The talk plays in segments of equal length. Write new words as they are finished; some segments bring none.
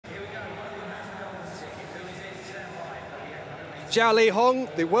Zhao Li Hong,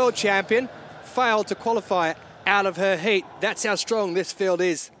 the world champion, failed to qualify out of her heat. That's how strong this field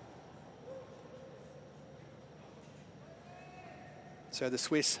is. So the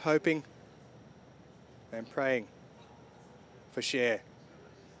Swiss hoping and praying for Schaer.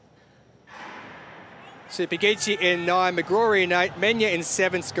 Supergici in 9, McGrory in 8, Menya in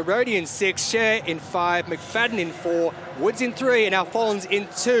 7, Scaroni in 6, Schaer in 5, McFadden in 4, Woods in 3, and Alphonse in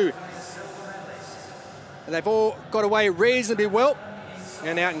 2. And they've all got away reasonably well.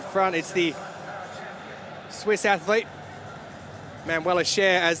 And out in front, it's the Swiss athlete, Manuela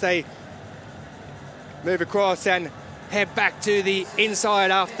Schaer, as they move across and head back to the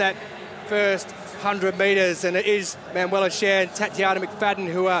inside after that first 100 metres. And it is Manuela Schaer and Tatyana McFadden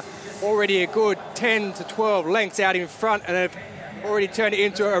who are already a good 10 to 12 lengths out in front and have already turned it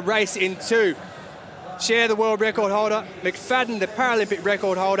into a race in 2. Schaer, the world record holder, McFadden, the Paralympic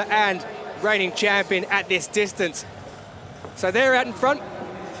record holder and reigning champion at this distance. So they're out in front.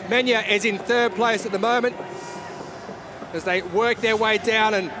 Menya is in 3rd place at the moment as they work their way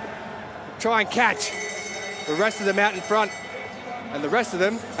down and try and catch the rest of them out in front. And the rest of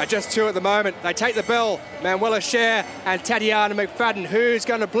them are just 2 at the moment. They take the bell, Manuela Schaer and Tatyana McFadden. Who's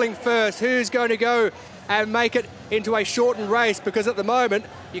going to blink first? Who's going to go and make it into a shortened race? Because at the moment,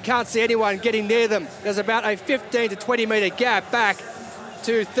 you can't see anyone getting near them. There's about a 15 to 20 metre gap back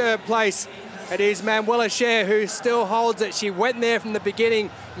to 3rd place. It is Manuela Schaer who still holds it. She went there from the beginning.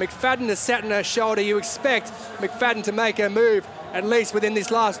 McFadden has sat on her shoulder. You expect McFadden to make her move at least within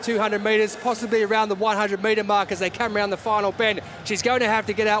this last 200 metres, possibly around the 100 metre mark as they come around the final bend. She's going to have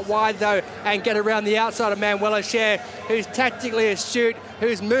to get out wide though and get around the outside of Manuela Schaer, who's tactically astute,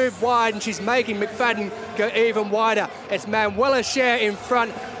 who's moved wide, and she's making McFadden go even wider. It's Manuela Schaer in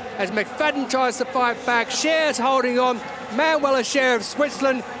front as McFadden tries to fight back. Schaer's holding on. Manuela Schaer of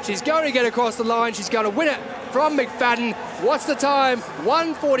Switzerland, she's going to get across the line. She's going to win it from McFadden. What's the time?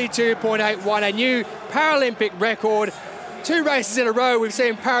 1:42.81, a new Paralympic record. 2 races in a row we've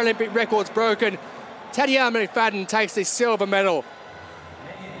seen Paralympic records broken. Tatyana McFadden takes the silver medal.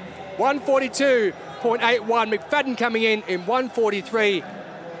 1:42.81, McFadden coming in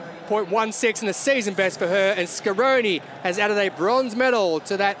 1:43.16 and a season best for her, and Scaroni has added a bronze medal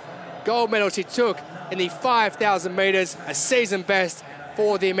to that gold medal she took in the 5,000 metres, a season best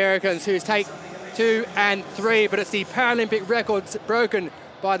for the Americans who take 2 and 3, but it's the Paralympic records broken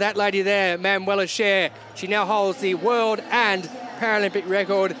by that lady there, Manuela Schaer. She now holds the world and Paralympic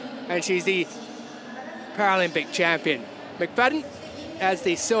record, and she's the Paralympic champion. McFadden adds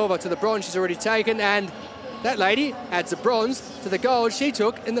the silver to the bronze she's already taken, and that lady adds the bronze to the gold she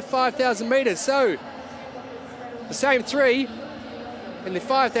took in the 5,000 metres. So, the same 3 in the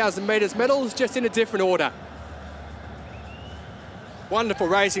 5,000 metres medals, just in a different order. Wonderful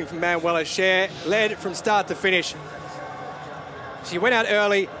racing from Manuela Schaer, led from start to finish. She went out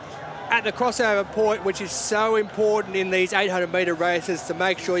early at the crossover point, which is so important in these 800 metre races to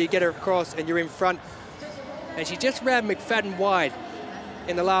make sure you get her across and you're in front. And she just ran McFadden wide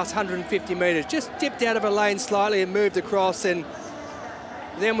in the last 150 metres, just dipped out of her lane slightly and moved across. And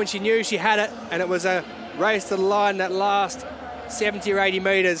then when she knew she had it and it was a race to the line that last 70 or 80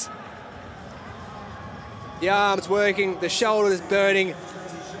 metres, the arms working, the shoulders burning,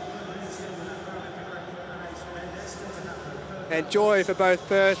 and joy for both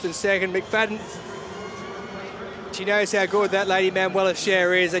first and second. McFadden, she knows how good that lady Manuela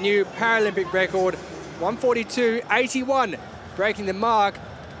Schaer is. A new Paralympic record, 1:42.81, breaking the mark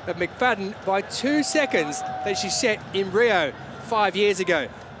of McFadden by 2 seconds that she set in Rio 5 years ago.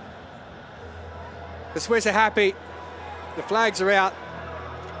 The Swiss are happy. The flags are out.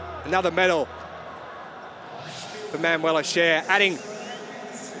 Another medal for Manuela Schaer, adding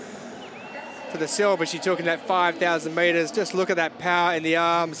to the silver she took in that 5,000 metres. Just look at that power in the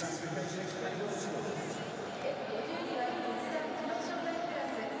arms.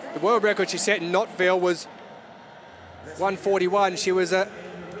 The world record she set in Knotville was 1:41. She was a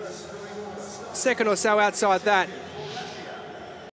second or so outside that